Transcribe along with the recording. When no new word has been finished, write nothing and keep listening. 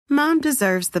Mom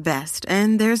deserves the best,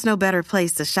 and there's no better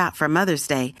place to shop for Mother's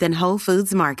Day than Whole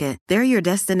Foods Market. They're your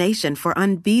destination for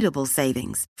unbeatable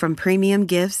savings, from premium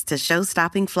gifts to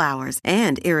show-stopping flowers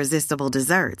and irresistible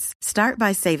desserts. Start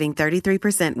by saving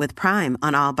 33% with Prime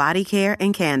on all body care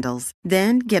and candles.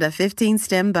 Then get a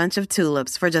 15-stem bunch of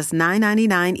tulips for just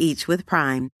 $9.99 each with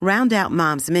Prime. Round out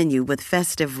Mom's menu with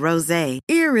festive rosé,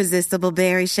 irresistible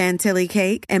berry chantilly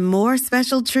cake, and more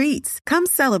special treats. Come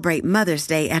celebrate Mother's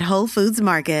Day at Whole Foods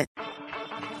Market.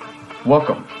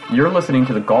 Welcome. You're listening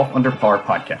to the Golf Under Par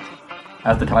podcast.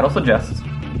 As the title suggests,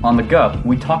 on the GUP,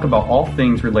 we talk about all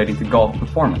things relating to golf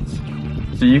performance,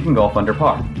 so you can golf under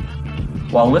par.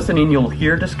 While listening, you'll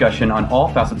hear discussion on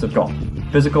all facets of golf,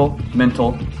 physical,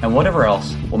 mental, and whatever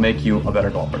else will make you a better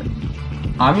golfer.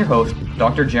 I'm your host,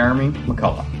 Dr. Jeremy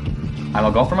McCullough. I'm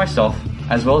a golfer myself,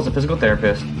 as well as a physical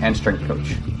therapist and strength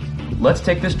coach. Let's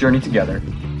take this journey together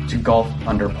to golf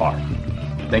under par.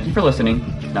 Thank you for listening.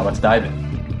 Now let's dive in.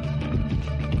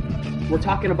 We're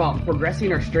talking about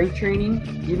progressing our strength training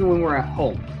even when we're at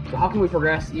home. So how can we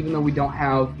progress even though we don't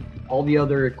have all the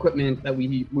other equipment that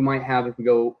we might have if we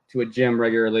go to a gym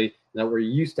regularly that we're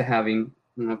used to having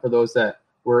for those that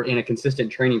were in a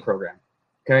consistent training program,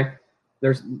 okay?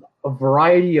 There's a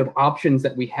variety of options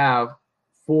that we have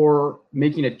for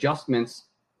making adjustments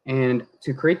and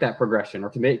to create that progression or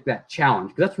to make that challenge,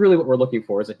 because that's really what we're looking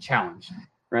for, is a challenge,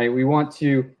 right? We want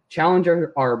to challenge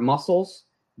our muscles.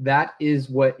 That is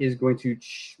what is going to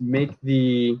make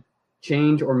the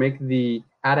change or make the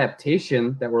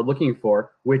adaptation that we're looking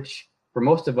for, which for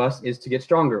most of us is to get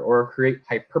stronger or create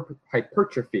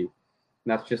hypertrophy. And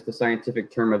that's just the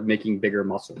scientific term of making bigger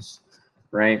muscles,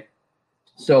 right?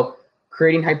 So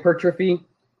creating hypertrophy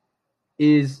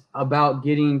is about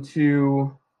getting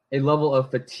to a level of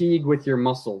fatigue with your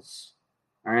muscles,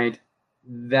 all right?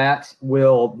 That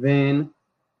will then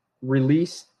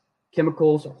release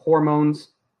chemicals, hormones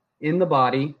in the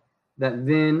body that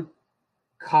then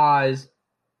cause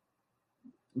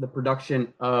the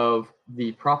production of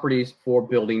the properties for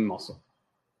building muscle.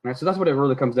 All right, so that's what it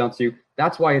really comes down to.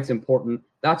 That's why it's important.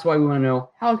 That's why we want to know,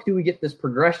 how do we get this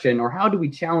progression, or how do we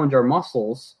challenge our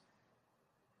muscles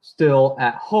still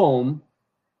at home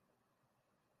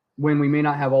when we may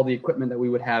not have all the equipment that we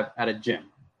would have at a gym?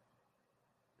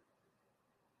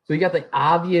 So you got the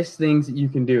obvious things that you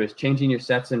can do is changing your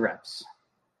sets and reps,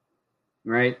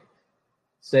 right?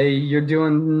 Say you're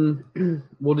doing,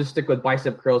 we'll just stick with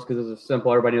bicep curls because it's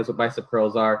simple. Everybody knows what bicep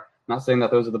curls are. I'm not saying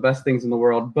that those are the best things in the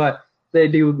world, but they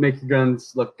do make your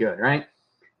guns look good, right?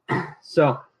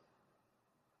 So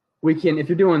we can, if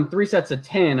you're doing 3 sets of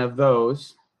 10 of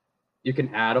those, you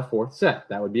can add a 4th set.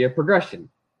 That would be a progression.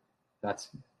 That's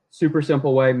super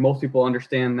simple way. Most people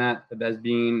understand that as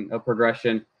being a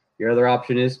progression. Your other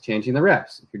option is changing the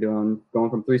reps. If you're going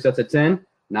from 3 sets of 10,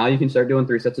 now you can start doing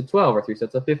 3 sets of 12 or 3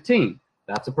 sets of 15.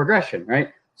 That's a progression, right?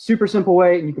 Super simple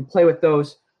way, and you can play with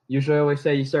those. Usually I always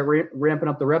say you start ramping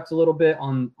up the reps a little bit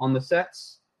on the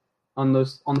sets, on the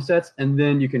sets, and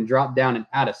then you can drop down and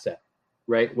add a set,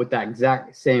 right, with that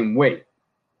exact same weight.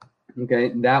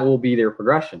 Okay, that will be their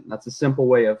progression. That's a simple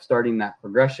way of starting that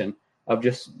progression of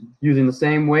just using the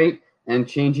same weight and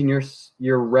changing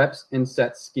your reps and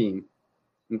set scheme.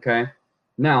 Okay,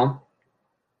 now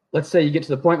let's say you get to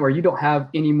the point where you don't have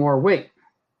any more weight,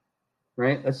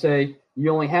 right? Let's say you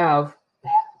only have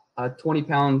a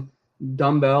 20-pound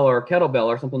dumbbell or kettlebell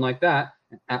or something like that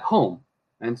at home.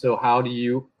 And so how do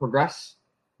you progress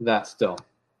that still,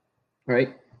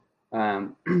 right?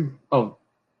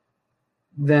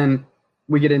 Then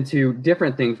we get into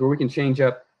different things where we can change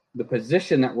up the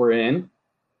position that we're in,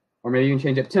 or maybe you can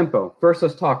change up tempo. First,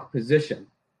 let's talk position,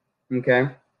 okay?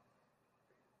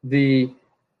 The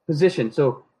position.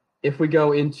 So if we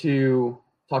go into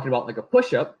talking about like a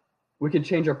push-up, we can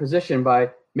change our position by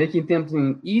making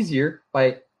something easier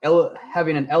by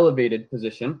having an elevated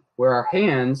position where our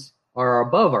hands are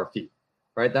above our feet,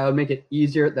 right? That would make it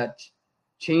easier. That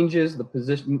changes the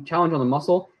position, challenge on the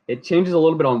muscle. It changes a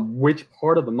little bit on which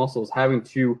part of the muscle is having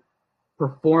to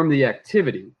perform the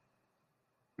activity,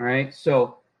 all right?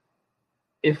 So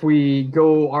if we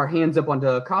go our hands up onto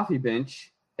a coffee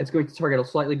bench, it's going to target a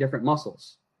slightly different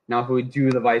muscles. Now, if we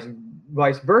do the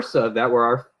vice versa of that, where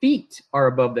our feet are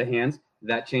above the hands,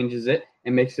 that changes it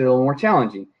and makes it a little more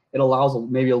challenging. It allows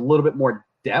maybe a little bit more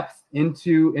depth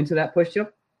into that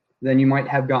push-up than you might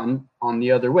have gotten on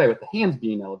the other way with the hands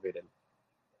being elevated.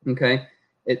 Okay,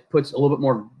 it puts a little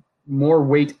bit more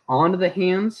weight onto the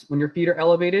hands when your feet are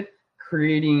elevated,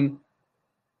 creating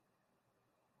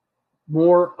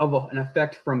more of an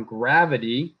effect from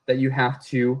gravity that you have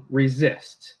to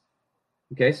resist.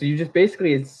 Okay, so you just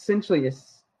basically essentially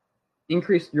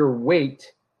increase your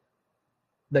weight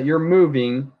that you're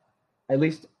moving, at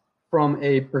least from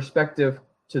a perspective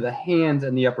to the hands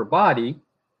and the upper body,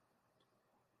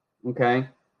 okay,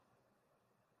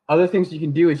 other things you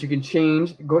can do is you can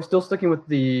change, still sticking with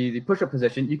the push-up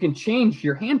position, you can change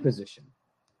your hand position.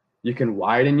 You can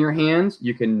widen your hands.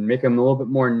 You can make them a little bit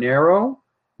more narrow.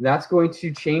 That's going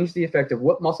to change the effect of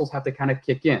what muscles have to kind of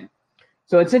kick in.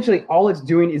 So essentially, all it's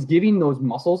doing is giving those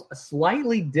muscles a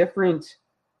slightly different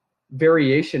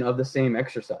variation of the same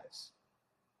exercise.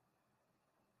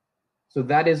 So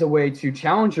that is a way to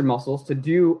challenge your muscles to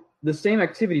do the same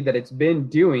activity that it's been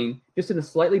doing, just in a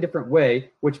slightly different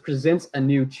way, which presents a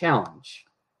new challenge.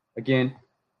 Again,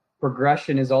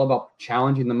 progression is all about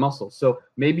challenging the muscle. So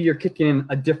maybe you're kicking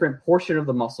a different portion of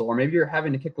the muscle, or maybe you're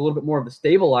having to kick a little bit more of the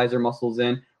stabilizer muscles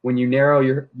in when you narrow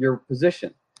your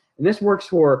position. And this works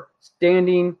for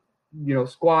standing,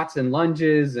 squats and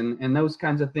lunges and those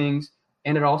kinds of things.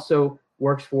 And it also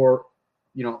works for,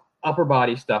 upper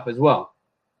body stuff as well.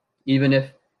 Even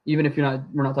if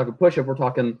we're not talking push-up, we're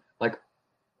talking like,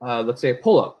 let's say a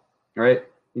pull-up, right?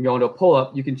 You go into a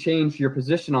pull-up, you can change your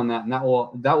position on that, and that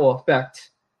will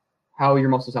affect how your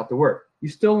muscles have to work. You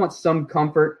still want some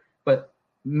comfort, but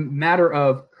matter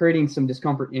of creating some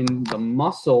discomfort in the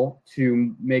muscle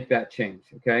to make that change,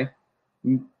 okay?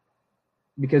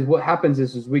 Because what happens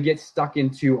is we get stuck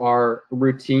into our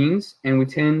routines, and we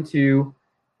tend to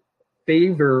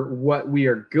favor what we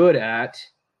are good at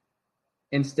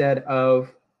instead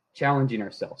of challenging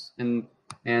ourselves. And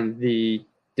the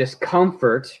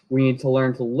discomfort, we need to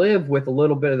learn to live with a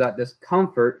little bit of that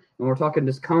discomfort. When we're talking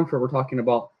discomfort, we're talking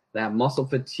about that muscle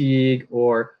fatigue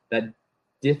or that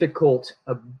difficultness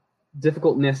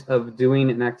of doing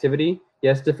an activity.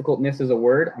 Yes, difficultness is a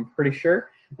word, I'm pretty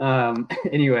sure.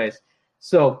 Anyways,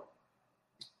 so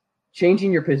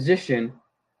changing your position,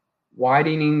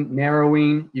 widening,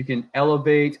 narrowing, you can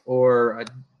elevate or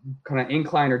kind of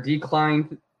incline or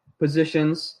decline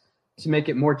positions to make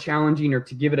it more challenging or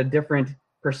to give it a different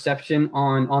perception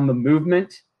on the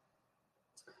movement.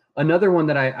 Another one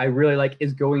that I really like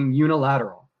is going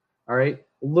unilateral. All right,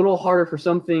 a little harder for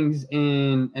some things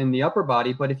in the upper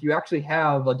body, but if you actually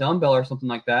have a dumbbell or something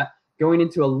like that, going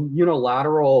into a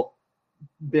unilateral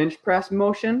bench press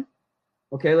motion,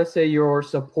 okay, let's say you're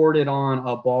supported on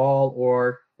a ball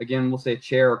or, again, we'll say a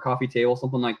chair or coffee table,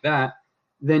 something like that,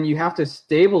 then you have to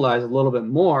stabilize a little bit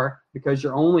more because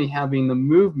you're only having the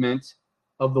movement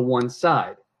of the one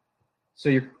side. So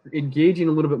you're engaging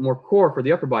a little bit more core for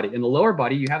the upper body. In the lower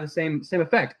body, you have the same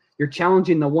effect. You're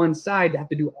challenging the one side to have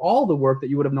to do all the work that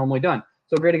you would have normally done.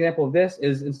 So a great example of this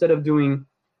is instead of doing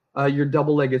your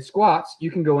double-legged squats,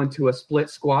 you can go into a split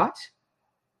squat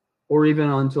or even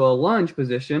onto a lunge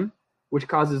position, which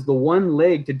causes the one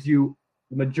leg to do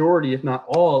the majority, if not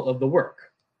all, of the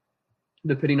work,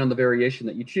 depending on the variation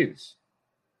that you choose.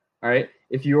 All right.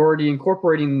 If you're already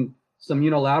incorporating some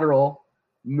unilateral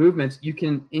movements, you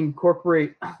can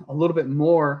incorporate a little bit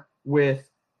more with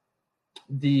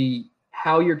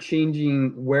how you're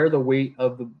changing where the weight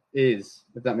is,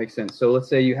 if that makes sense. So let's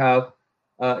say you have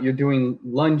you're doing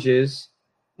lunges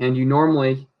and you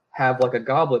normally have like a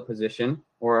goblet position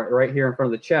or right here in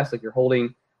front of the chest, like you're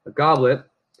holding a goblet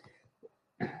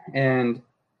and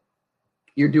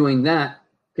you're doing that.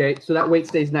 Okay, so that weight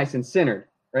stays nice and centered,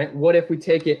 right? What if we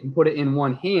take it and put it in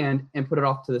one hand and put it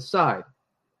off to the side?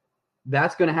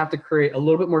 That's going to have to create a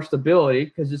little bit more stability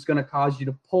because it's going to cause you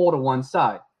to pull to one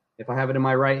side. If I have it in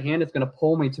my right hand, it's going to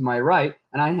pull me to my right,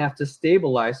 and I have to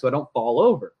stabilize so I don't fall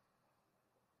over.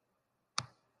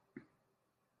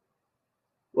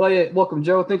 Well, yeah, welcome,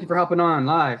 Joe. Thank you for hopping on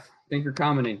live. Thank you for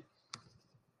commenting.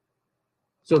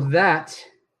 So that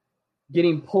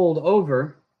getting pulled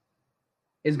over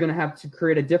is going to have to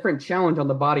create a different challenge on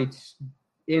the body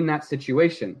in that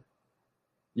situation.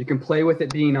 You can play with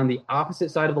it being on the opposite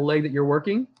side of the leg that you're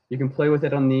working. You can play with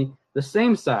it on the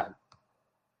same side.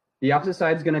 The opposite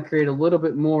side is going to create a little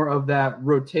bit more of that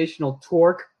rotational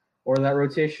torque or that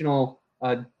rotational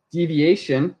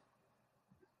deviation,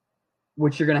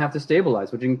 which you're going to have to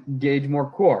stabilize, which engage more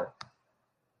core.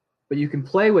 But you can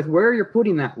play with where you're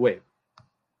putting that weight.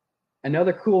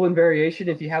 Another cool variation,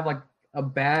 if you have like a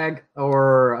bag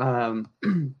or,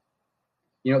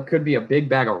 it could be a big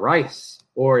bag of rice,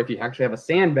 or if you actually have a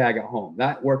sandbag at home,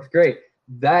 that works great.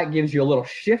 That gives you a little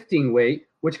shifting weight,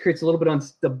 which creates a little bit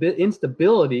of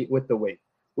instability with the weight,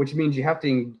 which means you have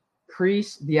to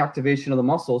increase the activation of the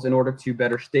muscles in order to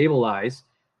better stabilize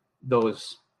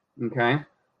those, okay?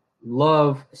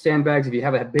 Love sandbags. If you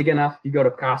have it big enough, you go to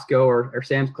Costco or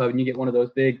Sam's Club and you get one of those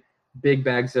big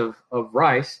bags of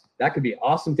rice. That could be an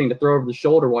awesome thing to throw over the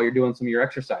shoulder while you're doing some of your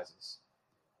exercises,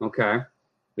 okay?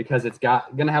 because it's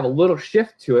going to have a little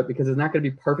shift to it because it's not going to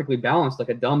be perfectly balanced like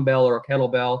a dumbbell or a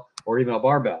kettlebell or even a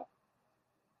barbell,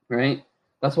 right?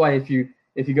 That's why if you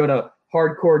go to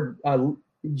hardcore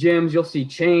gyms, you'll see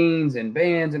chains and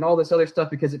bands and all this other stuff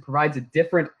because it provides a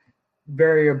different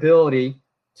variability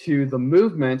to the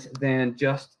movement than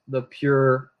just the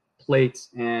pure plates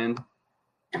and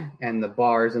the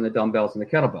bars and the dumbbells and the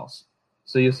kettlebells.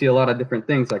 So you'll see a lot of different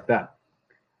things like that.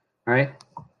 All right.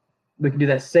 We can do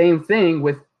that same thing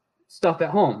with stuff at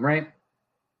home, right?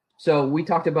 So we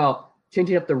talked about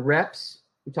changing up the reps.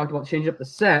 We talked about changing up the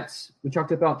sets. We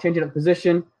talked about changing up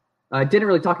position. I didn't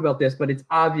really talk about this, but it's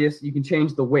obvious you can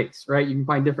change the weights, right? You can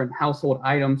find different household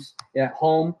items at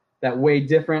home that weigh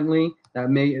differently,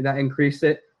 that increase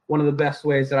it. One of the best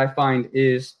ways that I find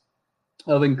is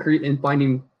in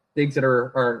finding things that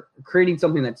are creating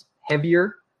something that's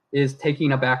heavier is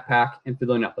taking a backpack and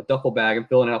filling up a duffel bag and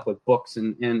filling it up with books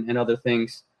and other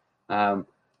things.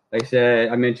 Like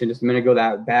I mentioned just a minute ago,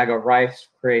 that bag of rice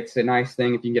creates a nice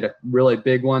thing. If you can get a really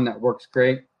big one, that works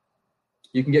great.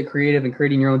 You can get creative in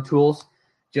creating your own tools.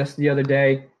 Just the other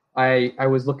day, I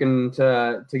was looking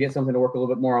to get something to work a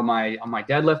little bit more on my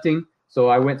deadlifting. So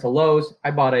I went to Lowe's.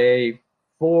 I bought a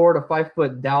 4 to 5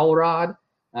 foot dowel rod.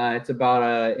 It's about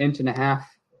 1.5 inches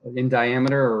in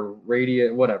diameter or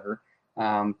radius, whatever.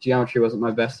 Geometry wasn't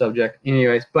my best subject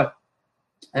anyways, but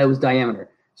it was diameter.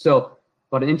 So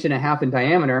about 1.5 inches in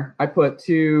diameter, I put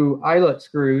 2 eyelet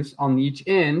screws on each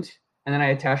end, and then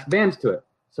I attached bands to it.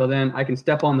 So then I can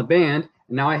step on the band,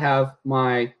 and now I have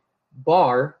my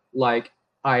bar-like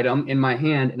item in my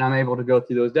hand, and I'm able to go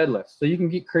through those deadlifts. So you can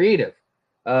get creative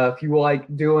if you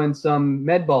like doing some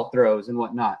med ball throws and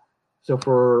whatnot. So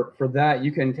for that,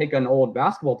 you can take an old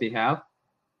basketball tee you have,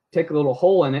 take a little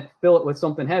hole in it, fill it with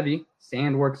something heavy.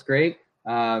 Sand works great.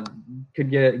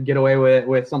 Could get away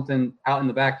with something out in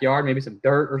the backyard, maybe some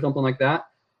dirt or something like that.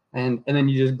 And then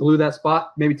you just glue that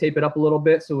spot, maybe tape it up a little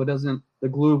bit so the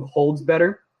glue holds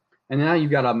better. And now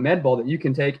you've got a med ball that you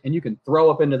can take and you can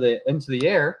throw up into the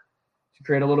air to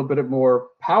create a little bit of more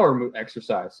power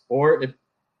exercise. Or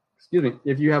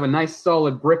if you have a nice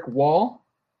solid brick wall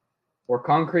or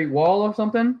concrete wall or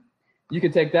something, you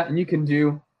can take that and you can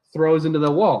do throws into the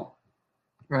wall,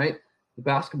 right? The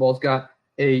basketball's got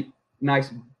a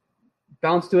nice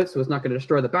bounce to it, so it's not going to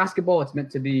destroy the basketball. It's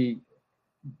meant to be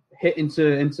hit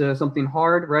into something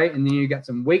hard, right? And then you got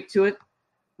some weight to it,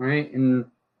 right? And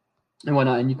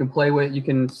whatnot. And you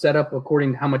can set up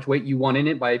according to how much weight you want in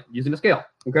it by using a scale.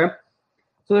 Okay.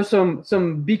 So there's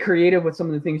some be creative with some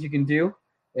of the things you can do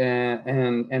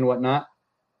and whatnot.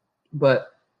 But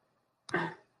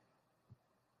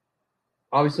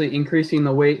obviously increasing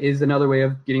the weight is another way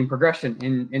of getting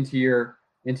progression into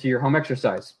your home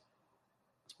exercise.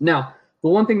 Now, the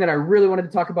one thing that I really wanted to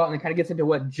talk about, and it kind of gets into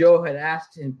what Joe had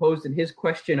asked and posed in his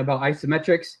question about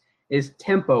isometrics, is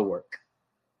tempo work.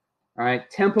 All right,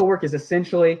 tempo work is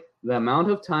essentially the amount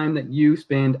of time that you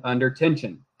spend under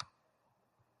tension.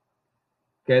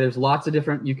 Okay, there's lots of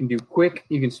different, you can do quick,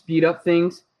 you can speed up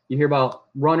things. You hear about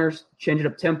runners changing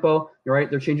up tempo, right?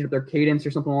 They're changing up their cadence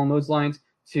or something along those lines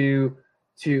to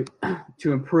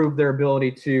improve their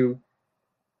ability to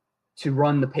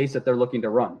run the pace that they're looking to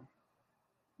run.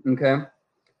 Okay,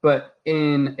 but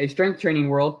in a strength training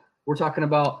world, we're talking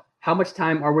about how much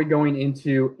time are we going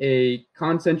into a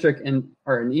concentric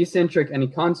or an eccentric and a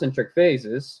concentric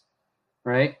phases,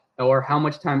 right? Or how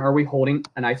much time are we holding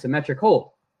an isometric hold?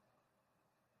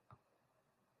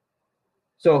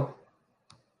 So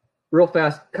real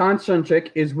fast,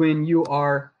 concentric is when you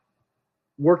are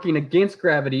working against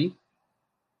gravity.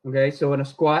 Okay, so in a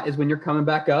squat is when you're coming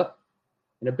back up.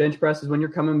 In a bench press is when you're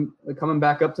coming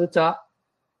back up to the top.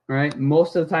 All right,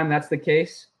 most of the time that's the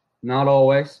case, not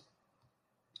always.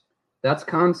 That's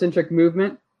concentric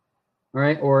movement, all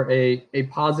right, or a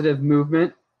positive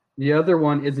movement. The other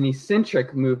one is an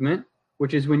eccentric movement,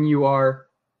 which is when you are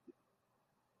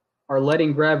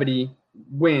letting gravity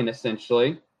win,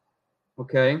 essentially,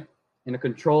 okay, in a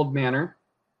controlled manner,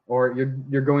 or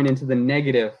you're going into the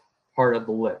negative part of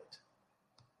the lift.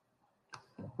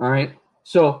 All right,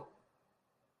 so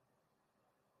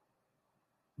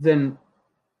then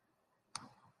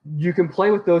you can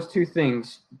play with those two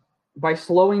things. By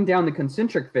slowing down the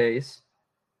concentric phase,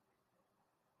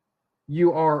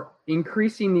 you are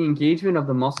increasing the engagement of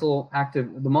the muscles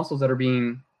that are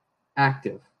being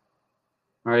active.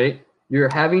 All right, you're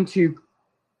having to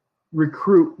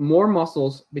recruit more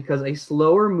muscles because a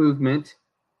slower movement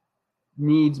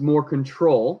needs more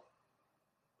control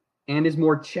and is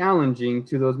more challenging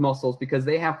to those muscles because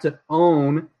they have to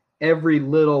own every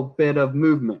little bit of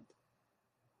movement.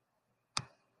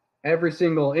 every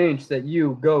single inch that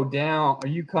you go down or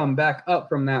you come back up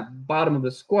from that bottom of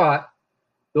the squat,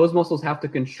 those muscles have to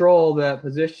control that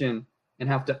position and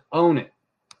have to own it.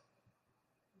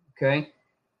 Okay?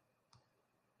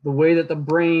 The way that the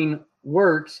brain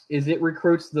works is it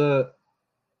recruits the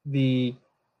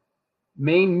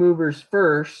main movers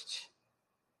first,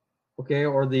 okay,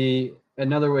 or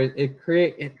another way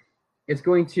it's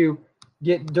going to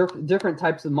get different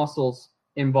types of muscles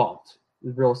involved.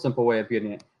 Is a real simple way of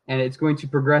getting it. And it's going to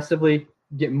progressively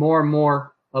get more and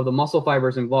more of the muscle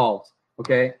fibers involved.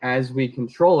 Okay, as we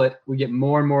control it, we get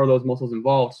more and more of those muscles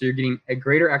involved. So you're getting a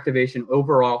greater activation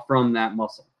overall from that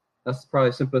muscle. That's probably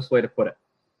the simplest way to put it.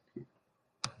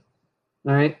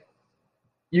 All right.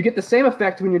 You get the same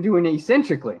effect when you're doing it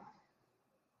eccentrically.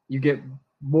 You get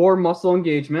more muscle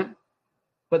engagement,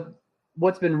 but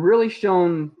what's been really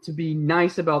shown to be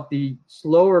nice about the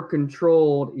slower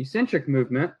controlled eccentric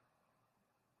movement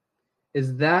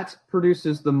is that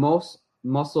produces the most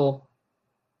muscle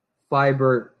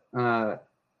fiber. I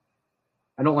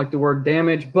don't like the word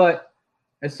damage, but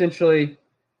essentially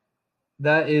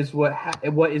that is what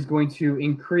is going to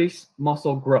increase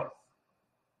muscle growth.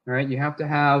 All right, you have to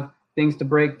have things to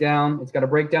break down. It's got to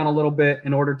break down a little bit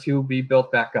in order to be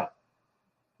built back up.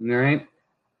 All right,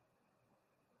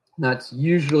 that's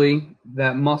usually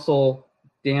that muscle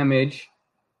damage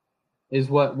is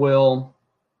what will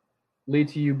lead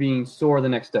to you being sore the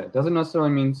next day. Doesn't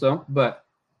necessarily mean so, but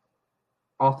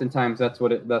oftentimes that's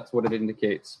what it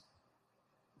indicates.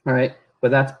 All right,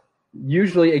 but that's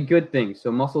usually a good thing.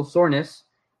 So muscle soreness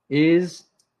is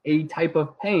a type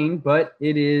of pain, but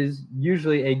it is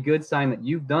usually a good sign that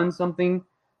you've done something,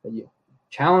 that you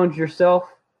challenged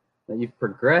yourself, that you've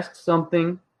progressed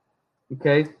something,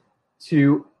 okay,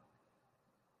 to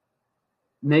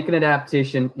make an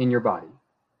adaptation in your body.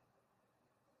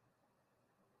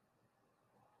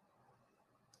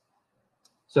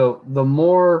 So the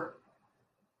more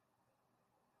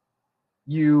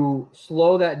you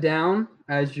slow that down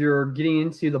as you're getting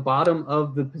into the bottom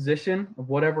of the position of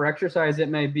whatever exercise it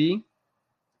may be,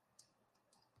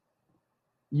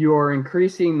 you're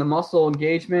increasing the muscle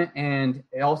engagement and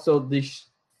also the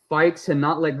fight to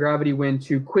not let gravity win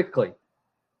too quickly.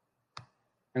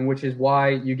 And which is why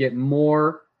you get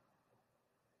more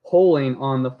pulling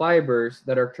on the fibers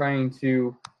that are trying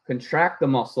to contract the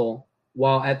muscle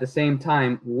while at the same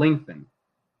time lengthen.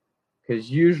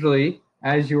 Because usually,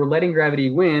 as you're letting gravity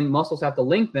win, muscles have to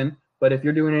lengthen, but if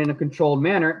you're doing it in a controlled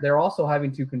manner, they're also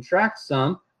having to contract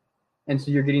some, and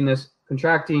so you're getting this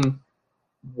contracting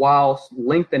while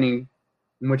lengthening,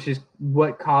 which is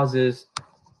what causes,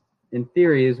 in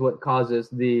theory, is what causes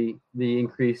the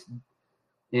increase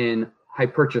in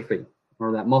hypertrophy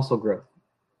or that muscle growth.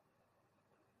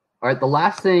 All right, the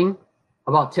last thing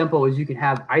about tempo is you can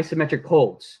have isometric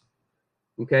holds.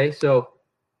 Okay, so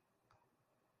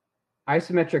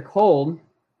isometric hold,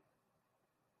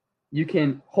 you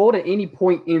can hold at any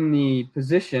point in the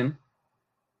position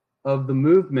of the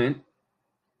movement,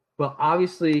 but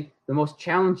obviously the most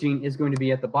challenging is going to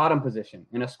be at the bottom position.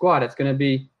 In a squat, it's going to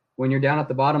be when you're down at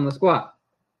the bottom of the squat,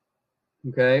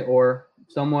 okay, or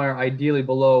somewhere ideally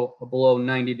below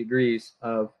 90 degrees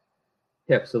of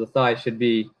hip. So the thigh should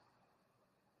be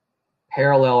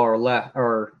parallel or left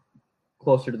or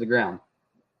closer to the ground.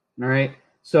 All right,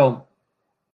 so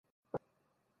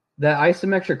that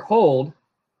isometric hold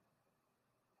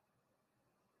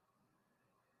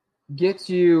gets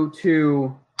you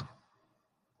to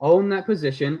own that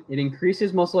position. It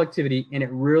increases muscle activity, and it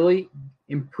really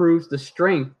improves the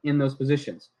strength in those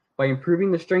positions. By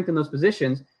improving the strength in those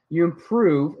positions, you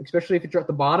improve, especially if you're at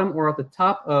the bottom or at the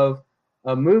top of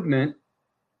a movement,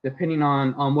 depending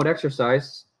on what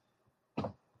exercise,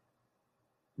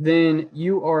 then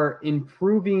you are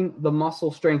improving the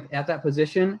muscle strength at that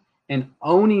position and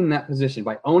owning that position.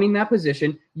 By owning that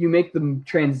position, you make the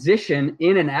transition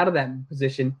in and out of that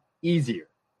position easier.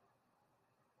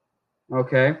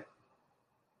 Okay?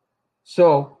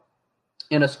 So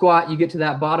in a squat, you get to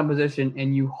that bottom position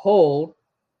and you hold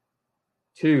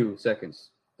 2 seconds,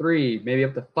 3, maybe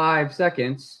up to 5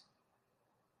 seconds.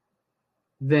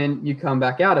 Then you come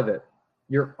back out of it.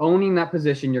 You're owning that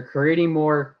position. You're creating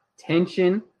more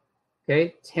tension.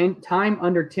 Okay? Time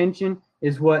under tension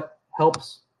is what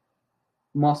helps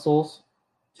muscles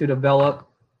to develop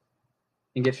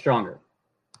and get stronger.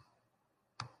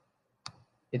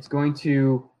 It's going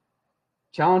to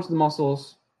challenge the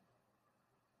muscles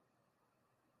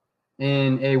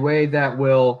in a way that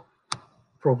will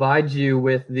provide you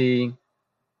with the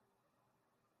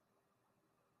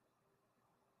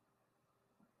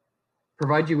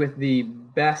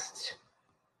best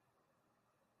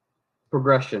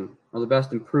progression or the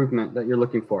best improvement that you're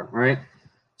looking for. All right.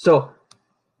 So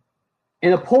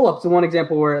in a pull-up, so one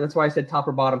example where that's why I said top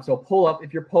or bottom. So a pull-up,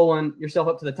 if you're pulling yourself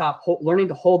up to the top, learning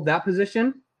to hold that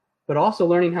position, but also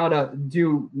learning how to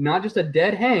do not just a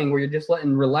dead hang where you're just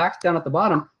letting relax down at the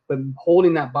bottom, but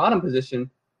holding that bottom position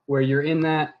where you're in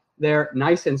that there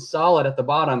nice and solid at the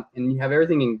bottom and you have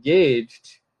everything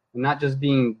engaged and not just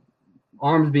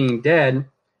arms being dead.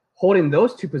 Holding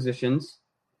those two positions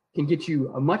can get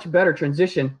you a much better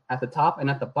transition at the top and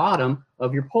at the bottom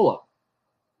of your pull-up.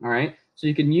 All right. So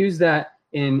you can use that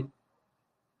in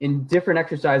different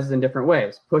exercises in different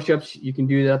ways. Push-ups, you can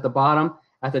do that at the bottom.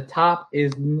 At the top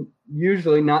is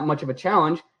usually not much of a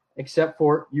challenge, except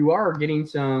for you are getting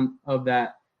some of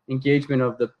that engagement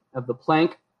of the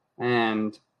plank,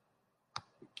 and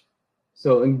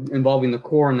so involving the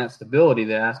core and that stability,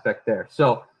 the aspect there.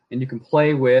 So, and you can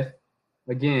play with,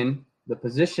 again, the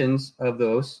positions of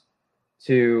those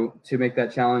to make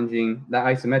that challenging, that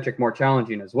isometric more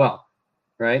challenging as well,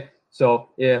 right? So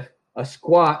if a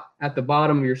squat at the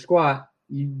bottom of your squat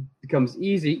becomes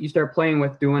easy, you start playing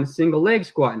with doing a single leg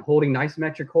squat and holding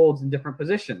isometric holds in different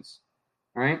positions,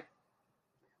 all right?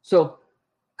 So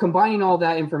combining all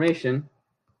that information,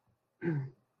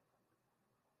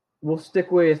 we'll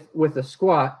stick with a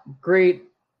squat. Great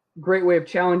way of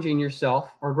challenging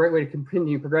yourself, or a great way to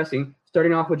continue progressing,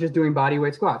 starting off with just doing body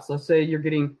weight squats. Let's say you're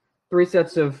getting 3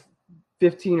 sets of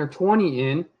 15 or 20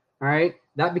 in, all right?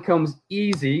 That becomes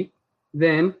easy.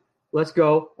 Then let's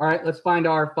go, all right, let's find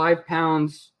our 5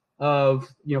 pounds of,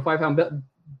 5-pound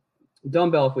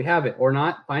dumbbell if we have it, or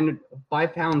not. Find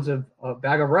 5 pounds of a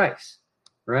bag of rice,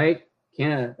 right?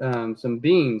 Some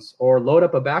beans, or load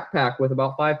up a backpack with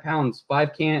about 5 pounds, 5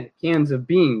 cans of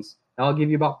beans. That'll give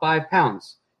you about 5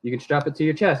 pounds. You can strap it to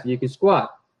your chest. You can squat,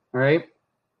 all right?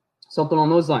 Something on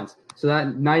those lines. So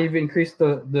that now you've increased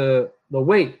the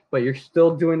weight, but you're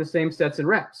still doing the same sets and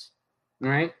reps, all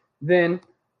right? Then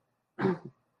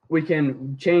we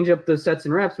can change up the sets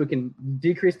and reps. We can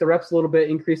decrease the reps a little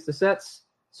bit, increase the sets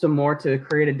some more to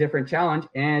create a different challenge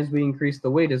as we increase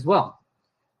the weight as well.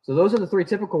 So those are the 3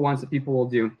 typical ones that people will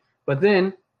do. But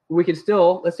then we can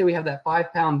still, let's say we have that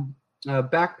 5-pound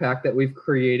backpack that we've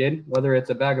created, whether it's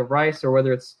a bag of rice or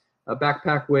whether it's a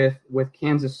backpack with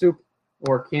cans of soup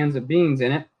or cans of beans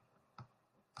in it.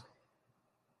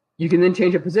 You can then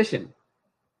change a position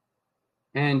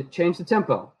and change the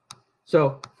tempo.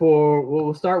 So for what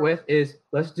we'll start with is,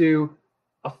 let's do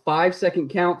a 5-second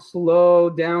count, slow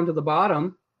down to the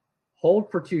bottom,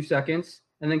 hold for 2 seconds,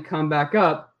 and then come back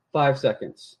up 5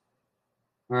 seconds.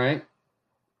 All right.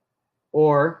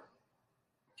 Or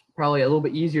probably a little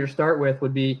bit easier to start with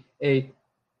would be a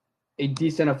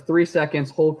descent of 3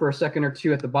 seconds, hold for a second or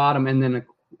 2 at the bottom, and then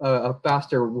a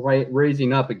faster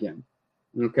raising up again.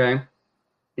 Okay.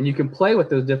 And you can play with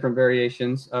those different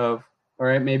variations of, all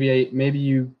right, maybe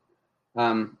you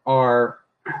are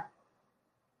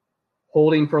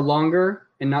holding for longer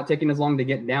and not taking as long to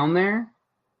get down there,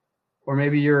 or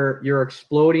maybe you're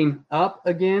exploding up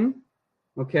again.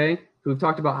 Okay, so we've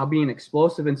talked about how being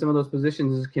explosive in some of those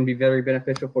positions can be very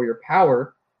beneficial for your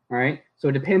power. All right, so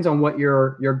it depends on what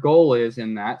your goal is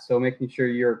in that. So making sure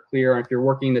you're clear on if you're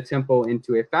working the tempo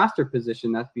into a faster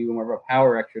position, that's be more of a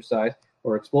power exercise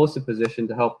or explosive position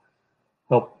to help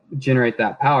generate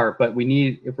that power. But we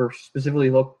need, if we're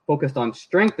specifically focused on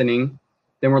strengthening,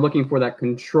 then we're looking for that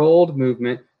controlled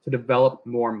movement to develop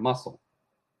more muscle.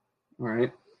 All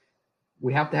right.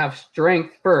 We have to have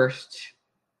strength first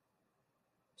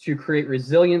to create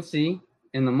resiliency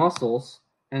in the muscles.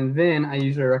 And then I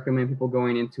usually recommend people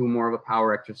going into more of a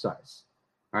power exercise.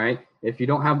 All right. If you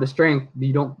don't have the strength,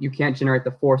 you can't generate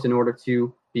the force in order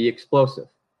to be explosive.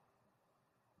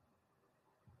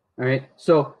 All right.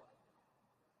 So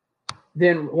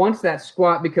then once that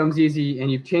squat becomes easy and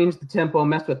you've changed the tempo,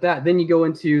 messed with that, then you go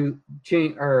into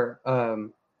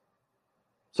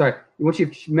once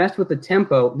you've messed with the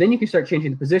tempo, then you can start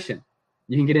changing the position.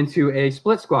 You can get into a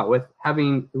split squat with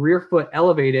having the rear foot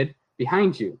elevated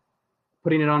behind you,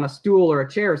 putting it on a stool or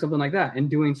a chair or something like that, and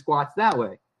doing squats that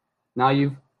way. Now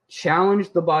you've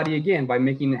challenged the body again by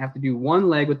making it have to do one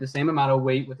leg with the same amount of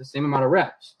weight with the same amount of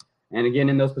reps. And again,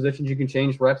 in those positions, you can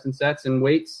change reps and sets and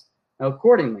weights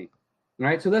accordingly. All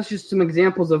right, so that's just some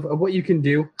examples of what you can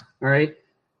do. All right,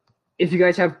 if you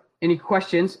guys have any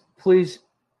questions, please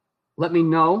let me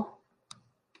know.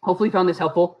 Hopefully you found this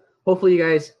helpful. Hopefully you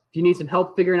guys, if you need some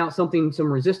help figuring out some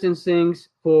resistance things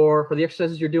for the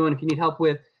exercises you're doing, if you need help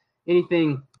with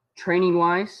anything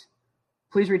training-wise,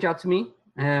 please reach out to me.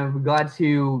 I'm glad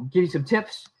to give you some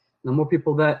tips. The more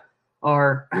people that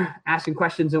are asking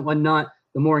questions and whatnot,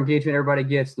 the more engagement everybody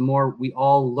gets, the more we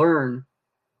all learn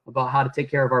about how to take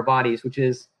care of our bodies, which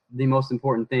is the most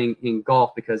important thing in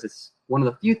golf because it's one of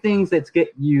the few things that's get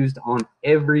used on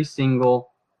every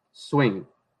single swing.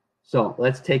 So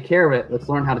let's take care of it. Let's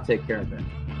learn how to take care of it.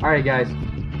 All right, guys,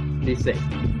 be safe.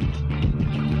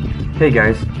 Hey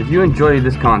guys, if you enjoy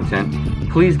this content,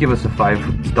 please give us a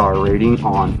 5-star rating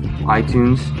on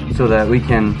iTunes so that we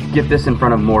can get this in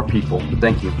front of more people.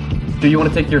 Thank you. Do you want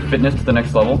to take your fitness to the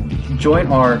next level? Join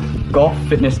our Golf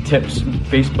Fitness Tips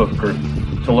Facebook group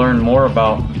to learn more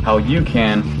about how you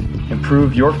can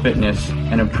improve your fitness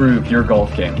and improve your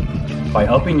golf game by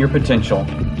upping your potential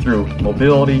through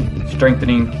mobility,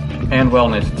 strengthening, and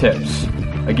wellness tips.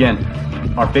 Again,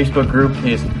 our Facebook group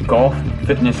is Golf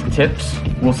Fitness Tips.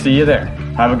 We'll see you there.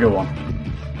 Have a good one.